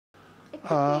it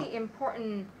could be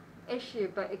important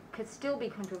issue, but it could still be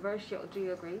controversial. Do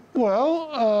you agree?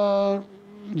 Well,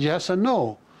 yes and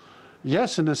no.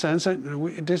 Yes, in the sense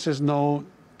that this is no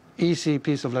easy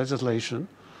piece of legislation.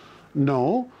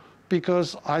 No,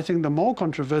 because I think the more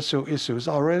controversial issues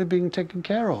are already being taken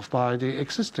care of by the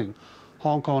existing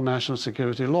Hong Kong national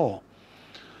security law.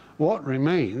 What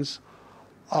remains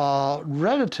are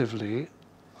relatively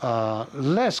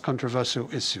less controversial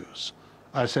issues.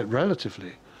 I said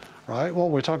relatively, right?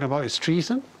 What we're talking about is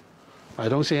treason. I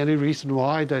don't see any reason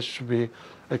why that should be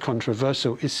a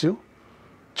controversial issue.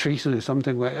 Treason is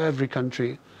something where every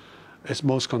country is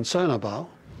most concerned about.